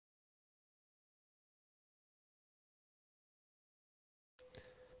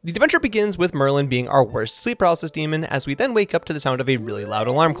The adventure begins with Merlin being our worst sleep paralysis demon, as we then wake up to the sound of a really loud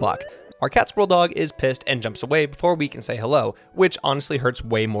alarm clock. Our cat squirrel dog is pissed and jumps away before we can say hello, which honestly hurts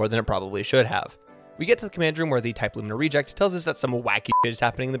way more than it probably should have. We get to the command room where the Type Lumina reject tells us that some wacky shit is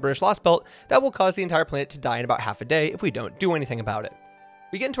happening in the British Lostbelt that will cause the entire planet to die in about half a day if we don't do anything about it.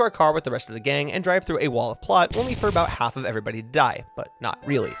 We get into our car with the rest of the gang and drive through a wall of plot, only for about half of everybody to die, but not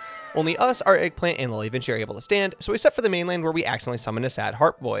really. Only us, our eggplant, and Lily Vinci are able to stand, so we set for the mainland where we accidentally summon a sad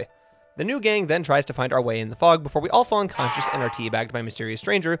heart boy. The new gang then tries to find our way in the fog before we all fall unconscious and are teabagged by a mysterious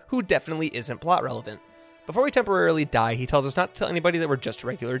stranger who definitely isn't plot relevant. Before we temporarily die, he tells us not to tell anybody that we're just a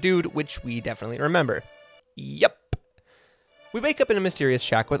regular dude, which we definitely remember. Yep. We wake up in a mysterious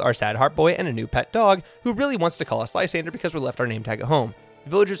shack with our sad heart boy and a new pet dog who really wants to call us Lysander because we left our name tag at home. The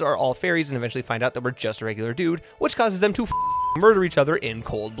villagers are all fairies and eventually find out that we're just a regular dude, which causes them to murder each other in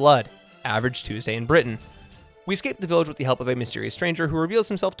cold blood. Average Tuesday in Britain. We escape the village with the help of a mysterious stranger who reveals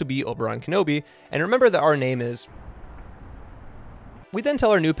himself to be Oberon Kenobi, and remember that our name is... We then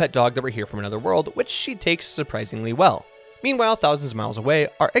tell our new pet dog that we're here from another world, which she takes surprisingly well. Meanwhile, thousands of miles away,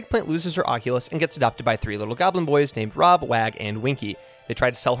 our eggplant loses her Oculus and gets adopted by 3 little goblin boys named Rob, Wag, and Winky. They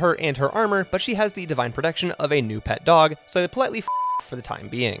try to sell her and her armor, but she has the divine protection of a new pet dog, so they politely for the time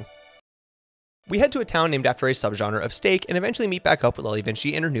being. We head to a town named after a subgenre of steak and eventually meet back up with Lily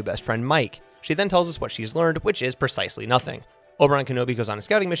Vinci and her new best friend Mike. She then tells us what she's learned, which is precisely nothing. Oberon Kenobi goes on a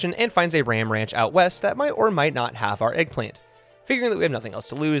scouting mission and finds a ram ranch out west that might or might not have our eggplant. Figuring that we have nothing else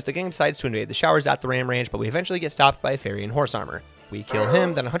to lose, the gang decides to invade the showers at the ram ranch, but we eventually get stopped by a fairy in horse armor. We kill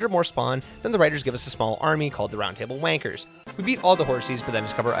him, then 100 more spawn, then the writers give us a small army called the Round Table Wankers. We beat all the horsies, but then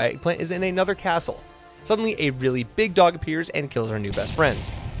discover our eggplant is in another castle. Suddenly, a really big dog appears and kills our new best friends.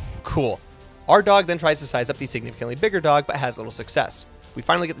 Cool. Our dog then tries to size up the significantly bigger dog, but has little success. We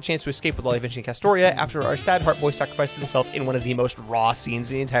finally get the chance to escape with Lily Vinci and Castoria after our sad heart boy sacrifices himself in one of the most raw scenes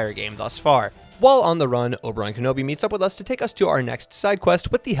in the entire game thus far. While on the run, Oberon Kenobi meets up with us to take us to our next side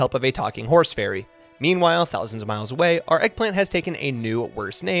quest with the help of a talking horse fairy. Meanwhile, thousands of miles away, our eggplant has taken a new,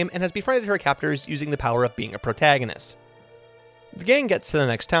 worse name and has befriended her captors using the power of being a protagonist. The gang gets to the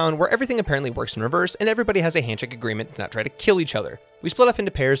next town where everything apparently works in reverse and everybody has a handshake agreement to not try to kill each other. We split off into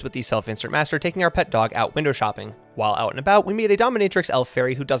pairs with the self-insert master taking our pet dog out window shopping. While out and about, we meet a dominatrix elf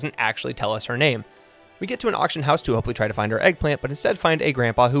fairy who doesn't actually tell us her name. We get to an auction house to hopefully try to find our eggplant, but instead find a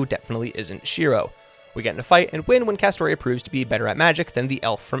grandpa who definitely isn't Shiro. We get in a fight and win when Castoria proves to be better at magic than the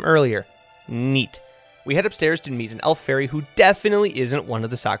elf from earlier. Neat. We head upstairs to meet an elf fairy who definitely isn't one of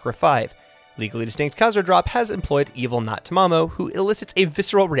the Sakura 5. Legally Distinct Khazar has employed Evil Not Tamamo, who elicits a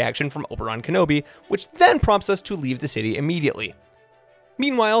visceral reaction from Oberon Kenobi, which then prompts us to leave the city immediately.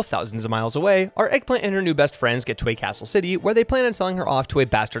 Meanwhile, thousands of miles away, our eggplant and her new best friends get to a castle city where they plan on selling her off to a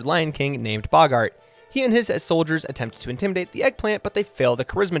bastard Lion King named Bogart. He and his soldiers attempt to intimidate the eggplant, but they fail the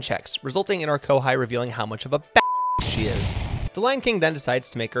charisma checks, resulting in our Kohai revealing how much of a b***h she is. The Lion King then decides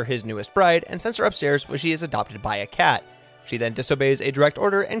to make her his newest bride and sends her upstairs where she is adopted by a cat. She then disobeys a direct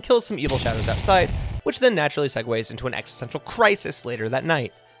order and kills some evil shadows outside, which then naturally segues into an existential crisis later that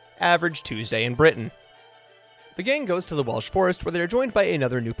night. Average Tuesday in Britain. The gang goes to the Welsh forest where they are joined by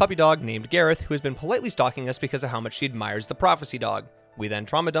another new puppy dog named Gareth, who has been politely stalking us because of how much she admires the prophecy dog. We then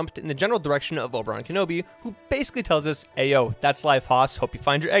trauma dumped in the general direction of Oberon Kenobi, who basically tells us, "Ayo, that's life, hoss, hope you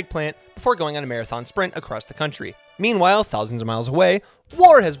find your eggplant," before going on a marathon sprint across the country. Meanwhile, thousands of miles away,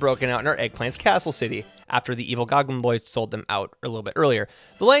 war has broken out in our eggplant's castle city. After the evil goblin boy sold them out a little bit earlier,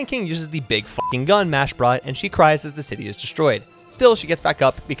 the Lion King uses the big fucking gun Mash brought, and she cries as the city is destroyed. Still, she gets back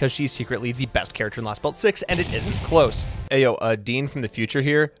up because she's secretly the best character in Lostbelt 6, and it isn't close. Ayo, Dean from the future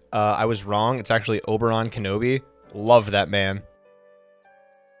here. I was wrong. It's actually Oberon Kenobi. Love that man.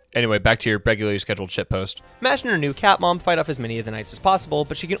 Anyway, back to your regularly scheduled shitpost. Mash and her new cat mom fight off as many of the knights as possible,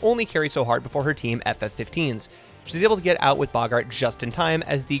 but she can only carry so hard before her team FF15s. She's able to get out with Bogart just in time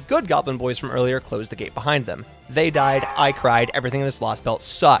as the good goblin boys from earlier close the gate behind them. They died, I cried, everything in this Lostbelt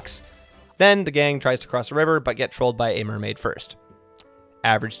sucks. Then the gang tries to cross the river, but get trolled by a mermaid first.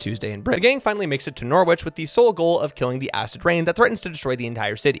 Average Tuesday in Britain. The gang finally makes it to Norwich with the sole goal of killing the acid rain that threatens to destroy the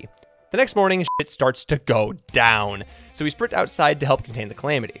entire city. The next morning, shit starts to go down, so we sprint outside to help contain the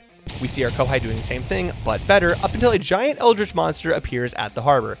calamity. We see our Kohai doing the same thing, but better, up until a giant eldritch monster appears at the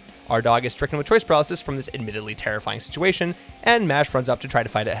harbor. Our dog is stricken with choice paralysis from this admittedly terrifying situation, and Mash runs up to try to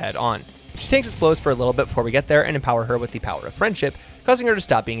fight it head on. She takes its blows for a little bit before we get there and empower her with the power of friendship, causing her to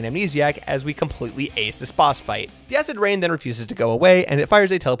stop being an amnesiac as we completely ace this boss fight. The acid rain then refuses to go away, and it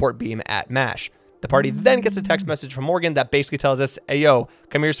fires a teleport beam at Mash. The party then gets a text message from Morgan that basically tells us, "Hey yo,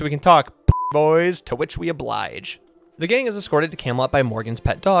 come here so we can talk, boys," to which we oblige. The gang is escorted to Camelot by Morgan's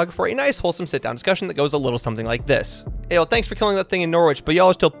pet dog for a nice wholesome sit-down discussion that goes a little something like this. Yo, thanks for killing that thing in Norwich, but y'all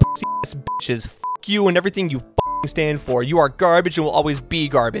are still pussy-ass bitches. Fuck you and everything you f***ing stand for. You are garbage and will always be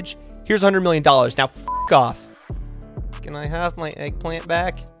garbage. Here's $100 million. Now fuck off. Can I have my eggplant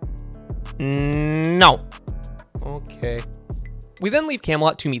back? No. Okay. We then leave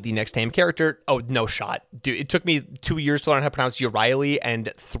Camelot to meet the next tame character. Oh, no shot. Dude, it took me 2 years to learn how to pronounce Uriah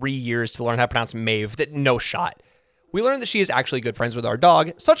and 3 years to learn how to pronounce Maeve. No shot. We learn that she is actually good friends with our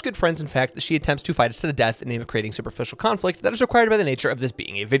dog, such good friends in fact that she attempts to fight us to the death in the name of creating superficial conflict that is required by the nature of this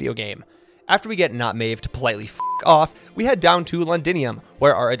being a video game. After we get not Maeve to politely f*** off, we head down to Londinium,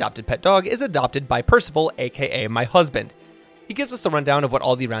 where our adopted pet dog is adopted by Percival, aka my husband. He gives us the rundown of what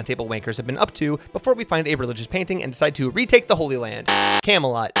all the roundtable wankers have been up to before we find a religious painting and decide to retake the Holy Land.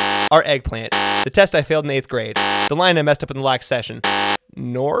 Camelot, our eggplant, the test I failed in 8th grade, the line I messed up in the last session.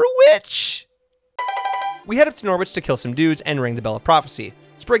 Norwich? We head up to Norwich to kill some dudes and ring the Bell of Prophecy.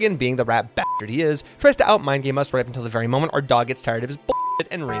 Spriggan, being the rat bastard he is, tries to out-mind game us right up until the very moment our dog gets tired of his bullshit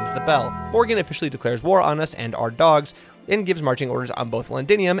and rings the bell. Morgan officially declares war on us and our dogs, and gives marching orders on both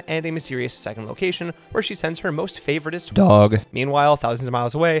Londinium and a mysterious second location where she sends her most favoritist dog. Meanwhile, thousands of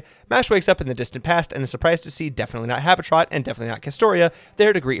miles away, Mash wakes up in the distant past and is surprised to see definitely not Habitrot and definitely not Castoria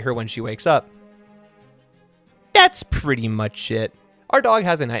there to greet her when she wakes up. That's pretty much it. Our dog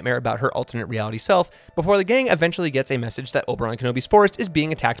has a nightmare about her alternate reality self before the gang eventually gets a message that Oberon Kenobi's forest is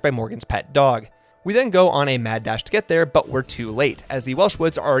being attacked by Morgan's pet dog. We then go on a mad dash to get there, but we're too late, as the Welsh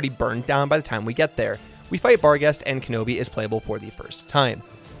woods are already burned down by the time we get there. We fight Barghest and Kenobi is playable for the first time.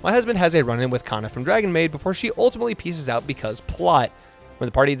 My husband has a run-in with Kana from Dragon Maid before she ultimately pieces out because plot. When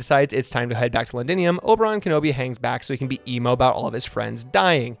the party decides it's time to head back to Londinium, Oberon Kenobi hangs back so he can be emo about all of his friends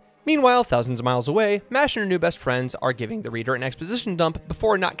dying. Meanwhile, thousands of miles away, Mash and her new best friends are giving the reader an exposition dump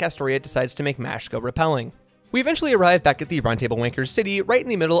before Not Castoria decides to make Mash go repelling. We eventually arrive back at the Roundtable Wankers city right in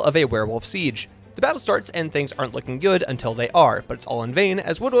the middle of a werewolf siege. The battle starts and things aren't looking good until they are, but it's all in vain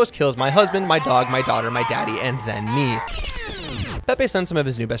as Woodrose kills my husband, my dog, my daughter, my daddy, and then me. Pepe sends some of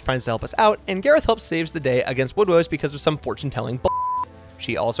his new best friends to help us out, and Gareth helps saves the day against Woodrose because of some fortune-telling bull.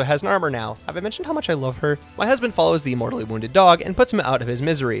 She also has an armor now. Have I mentioned how much I love her? My husband follows the mortally wounded dog and puts him out of his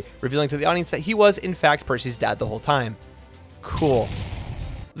misery, revealing to the audience that he was, in fact, Percy's dad the whole time. Cool.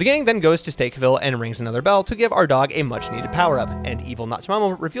 The gang then goes to Stakeville and rings another bell to give our dog a much-needed power-up, and evil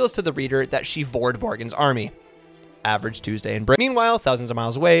Not-Tamamo reveals to the reader that she vored Morgan's army. Average Tuesday in Britain. Meanwhile, thousands of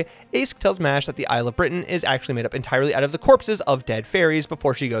miles away, Ace tells Mash that the Isle of Britain is actually made up entirely out of the corpses of dead fairies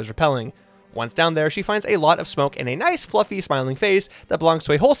before she goes repelling. Once down there, she finds a lot of smoke and a nice, fluffy, smiling face that belongs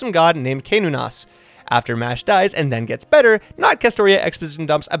to a wholesome god named Kenunas. After Mash dies and then gets better, Not Castoria exposition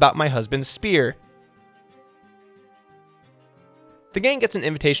dumps about my husband's spear. The gang gets an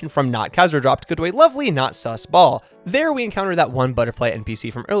invitation from Not Khazra-Drop to go to a lovely, not sus ball. There we encounter that one butterfly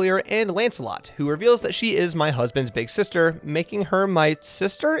NPC from earlier and Lancelot, who reveals that she is my husband's big sister, making her my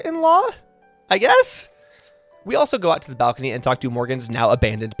sister-in-law? I guess? We also go out to the balcony and talk to Morgan's now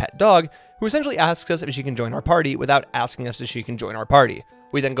abandoned pet dog, who essentially asks us if she can join our party without asking us if she can join our party.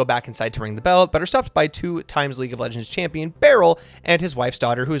 We then go back inside to ring the bell, but are stopped by 2-time League of Legends champion Beryl and his wife's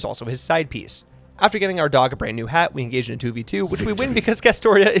daughter, who is also his side piece. After getting our dog a brand new hat, we engage in a 2v2, which we win because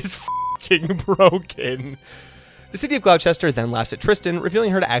Castoria is f***ing broken. The city of Gloucester then laughs at Tristan,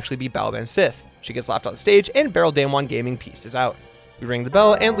 revealing her to actually be Balaban Sith. She gets laughed on stage, and Beryl Damwon Gaming pieces out. We ring the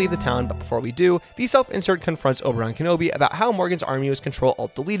bell and leave the town, but before we do, the self-insert confronts Oberon Kenobi about how Morgan's army was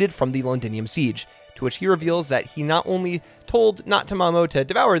Control-Alt-Deleted from the Londinium siege, to which he reveals that he not only told Not-Tamamo to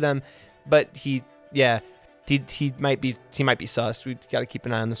devour them, but he might be sus. We gotta keep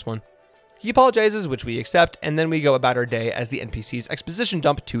an eye on this one. He apologizes, which we accept, and then we go about our day as the NPC's exposition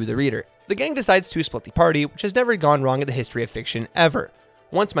dump to the reader. The gang decides to split the party, which has never gone wrong in the history of fiction ever.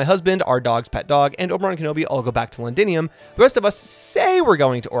 Once my husband, our dog's pet dog, and Oberon Kenobi all go back to Londinium, the rest of us say we're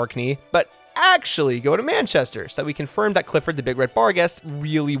going to Orkney, but actually go to Manchester, so that we confirm that Clifford the Big Red Barghest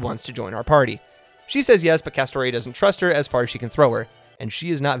really wants to join our party. She says yes, but Castoria doesn't trust her as far as she can throw her, and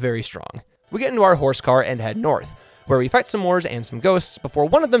she is not very strong. We get into our horse car and head north, where we fight some Moors and some ghosts before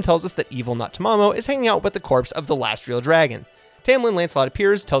one of them tells us that evil Not-Tamamo is hanging out with the corpse of the last real dragon. Tamlin Lancelot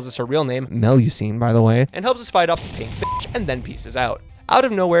appears, tells us her real name, Melusine by the way, and helps us fight off the pink bitch and then pieces out. Out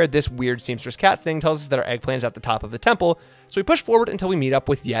of nowhere, this weird seamstress cat thing tells us that our eggplant is at the top of the temple, so we push forward until we meet up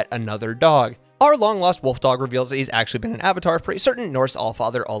with yet another dog. Our long-lost wolf dog reveals that he's actually been an avatar for a certain Norse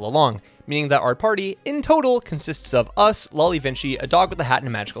allfather all along, meaning that our party, in total, consists of us, Lolly Vinci, a dog with a hat and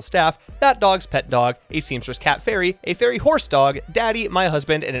a magical staff, that dog's pet dog, a seamstress cat fairy, a fairy horse dog, Daddy, my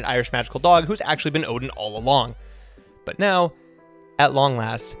husband, and an Irish magical dog who's actually been Odin all along. But now, at long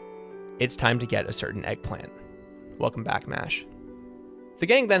last, it's time to get a certain eggplant. Welcome back, Mash. The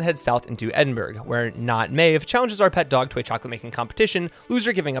gang then heads south into Edinburgh, where Not Maeve challenges our pet dog to a chocolate-making competition,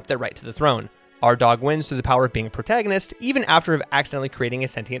 loser giving up their right to the throne. Our dog wins through the power of being a protagonist, even after accidentally creating a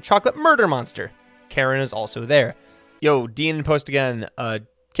sentient chocolate murder monster. Karen is also there. Yo, Dean in post again.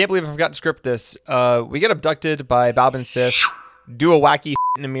 Can't believe I forgot to script this. We get abducted by Bob and Sith, do a wacky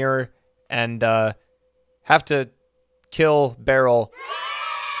in a mirror, and have to kill Beryl,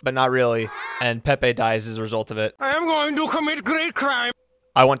 but not really, and Pepe dies as a result of it. I am going to commit great crime.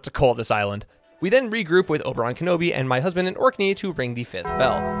 I want to call this island. We then regroup with Oberon Kenobi and my husband and Orkney to ring the 5th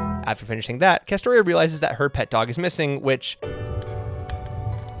bell. After finishing that, Castoria realizes that her pet dog is missing, which...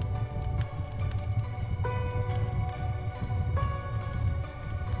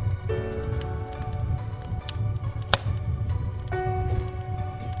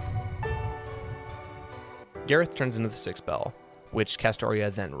 Gareth turns into the 6th bell, which Castoria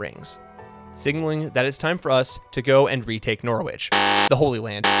then rings, signaling that it's time for us to go and retake Norwich, the Holy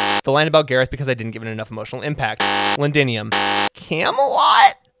Land, the land about Gareth because I didn't give it enough emotional impact, Londinium,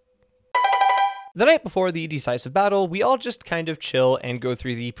 Camelot! The night before the decisive battle, we all just kind of chill and go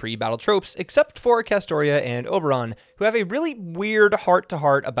through the pre-battle tropes, except for Castoria and Oberon, who have a really weird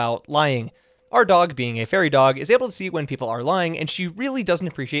heart-to-heart about lying. Our dog, being a fairy dog, is able to see when people are lying, and she really doesn't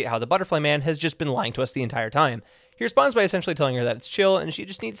appreciate how the butterfly man has just been lying to us the entire time. He responds by essentially telling her that it's chill, and she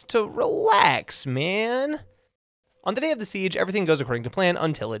just needs to relax, man. On the day of the siege, everything goes according to plan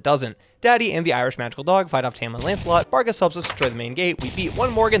until it doesn't. Daddy and the Irish magical dog fight off Tam and Lancelot, Bargus helps us destroy the main gate, we beat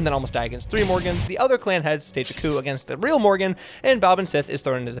one Morgan, then almost die against 3 Morgans, the other clan heads stage a coup against the real Morgan, and Bob and Sith is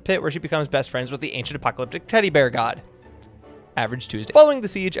thrown into the pit where she becomes best friends with the ancient apocalyptic teddy bear god. Average Tuesday. Following the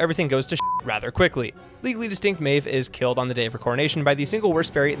siege, everything goes to rather quickly. Legally distinct Maeve is killed on the day of her coronation by the single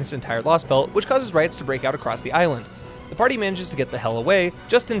worst fairy in this entire Lostbelt, which causes riots to break out across the island. The party manages to get the hell away,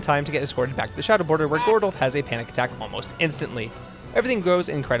 just in time to get escorted back to the Shadow Border, where Gordolf has a panic attack almost instantly. Everything goes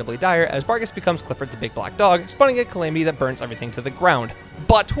incredibly dire as Bargus becomes Clifford the Big Black Dog, spawning a calamity that burns everything to the ground.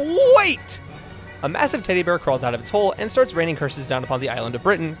 But wait! A massive teddy bear crawls out of its hole and starts raining curses down upon the island of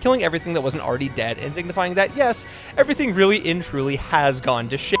Britain, killing everything that wasn't already dead and signifying that, yes, everything really and truly has gone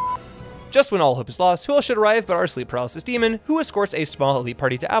to shit. Just when all hope is lost, who else should arrive but our sleep paralysis demon, who escorts a small elite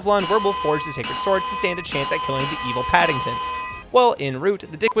party to Avalon, where we'll forge the sacred sword to stand a chance at killing the evil Paddington. Well, en route,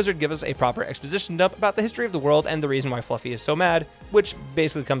 the Dick Wizard gives us a proper exposition dump about the history of the world and the reason why Fluffy is so mad, which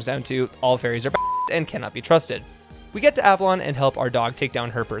basically comes down to all fairies are and cannot be trusted. We get to Avalon and help our dog take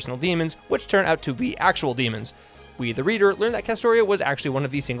down her personal demons, which turn out to be actual demons. We, the reader, learn that Castoria was actually one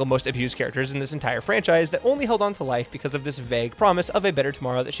of the single most abused characters in this entire franchise that only held on to life because of this vague promise of a better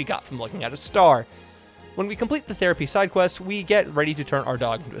tomorrow that she got from looking at a star. When we complete the therapy side quest, we get ready to turn our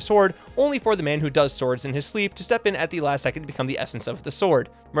dog into a sword, only for the man who does swords in his sleep to step in at the last second to become the essence of the sword.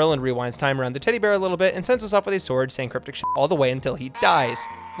 Merlin rewinds time around the teddy bear a little bit and sends us off with a sword saying cryptic shit all the way until he dies.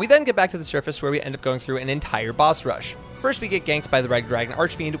 We then get back to the surface where we end up going through an entire boss rush. First we get ganked by the Red Dragon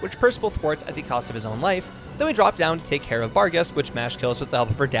Archfiend, which Percival thwarts at the cost of his own life. Then we drop down to take care of Bargus, which Mash kills with the help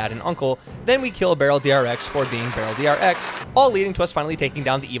of her dad and uncle. Then we kill Beryl DRX for being Beryl DRX, all leading to us finally taking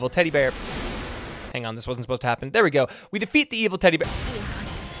down the evil teddy bear. Hang on, this wasn't supposed to happen. There we go. We defeat the evil teddy bear.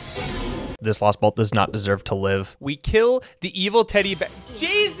 This Lostbelt does not deserve to live. We kill the evil teddy bear.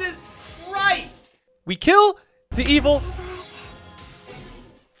 Jesus Christ! We kill the evil...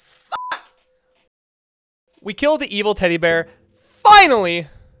 We kill the evil teddy bear. Finally!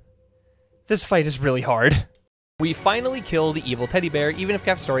 This fight is really hard. We finally kill the evil teddy bear, even if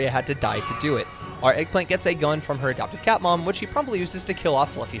Castoria had to die to do it. Our eggplant gets a gun from her adopted cat mom, which she promptly uses to kill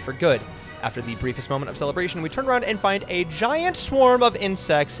off Fluffy for good. After the briefest moment of celebration, we turn around and find a giant swarm of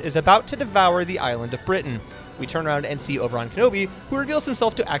insects is about to devour the island of Britain. We turn around and see Oberon Kenobi, who reveals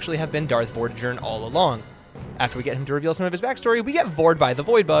himself to actually have been Darth Vortigern all along. After we get him to reveal some of his backstory, we get Vord by the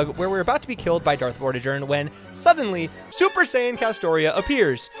Void Bug, where we're about to be killed by Darth Vortigern when, suddenly, Super Saiyan Castoria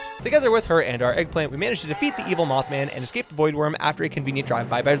appears. Together with her and our eggplant, we manage to defeat the evil Mothman and escape the Void Worm after a convenient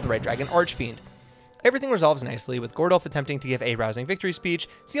drive-by by the Red Dragon Archfiend. Everything resolves nicely, with Gordolf attempting to give a rousing victory speech,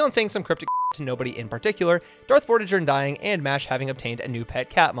 Sion saying some cryptic to nobody in particular, Darth Vortigern dying, and Mash having obtained a new pet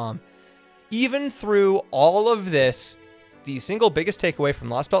cat mom. Even through all of this, the single biggest takeaway from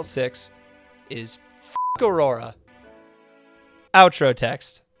Lostbelt 6 is Aurora. Outro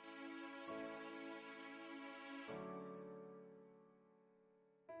text.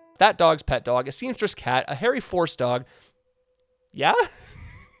 That dog's pet dog, a seamstress cat, a hairy force dog. Yeah?